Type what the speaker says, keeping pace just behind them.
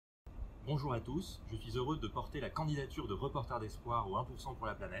Bonjour à tous, je suis heureux de porter la candidature de Reporters d'Espoir au 1% pour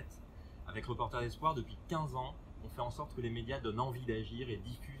la planète. Avec Reporters d'Espoir, depuis 15 ans, on fait en sorte que les médias donnent envie d'agir et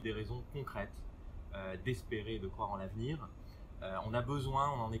diffusent des raisons concrètes d'espérer et de croire en l'avenir. On a besoin,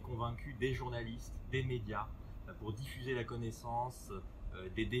 on en est convaincu, des journalistes, des médias, pour diffuser la connaissance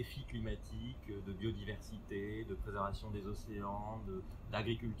des défis climatiques, de biodiversité, de préservation des océans,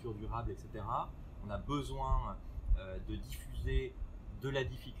 d'agriculture durable, etc. On a besoin de diffuser de la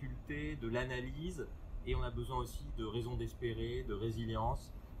difficulté, de l'analyse, et on a besoin aussi de raisons d'espérer, de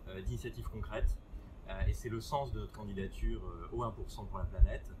résilience, d'initiatives concrètes. Et c'est le sens de notre candidature au 1% pour la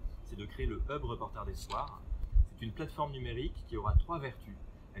planète, c'est de créer le Hub Reporters d'Espoir. C'est une plateforme numérique qui aura 3 vertus.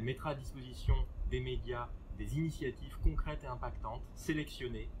 Elle mettra à disposition des médias des initiatives concrètes et impactantes,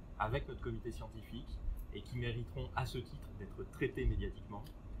 sélectionnées avec notre comité scientifique et qui mériteront à ce titre d'être traitées médiatiquement.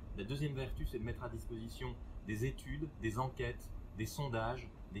 La deuxième vertu, c'est de mettre à disposition des études, des enquêtes, des sondages,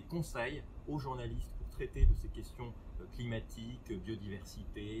 des conseils aux journalistes pour traiter de ces questions climatiques,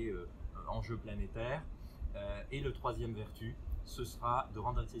 biodiversité, enjeux planétaires. Et le troisième vertu, ce sera de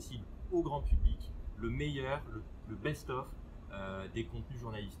rendre accessible au grand public le meilleur, le best-of des contenus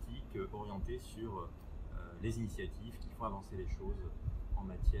journalistiques orientés sur les initiatives qui font avancer les choses en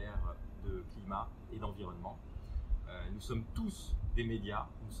matière de climat et d'environnement. Nous sommes tous des médias,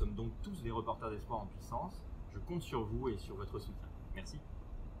 nous sommes donc tous des reporters d'espoir en puissance. Je compte sur vous et sur votre soutien. Merci.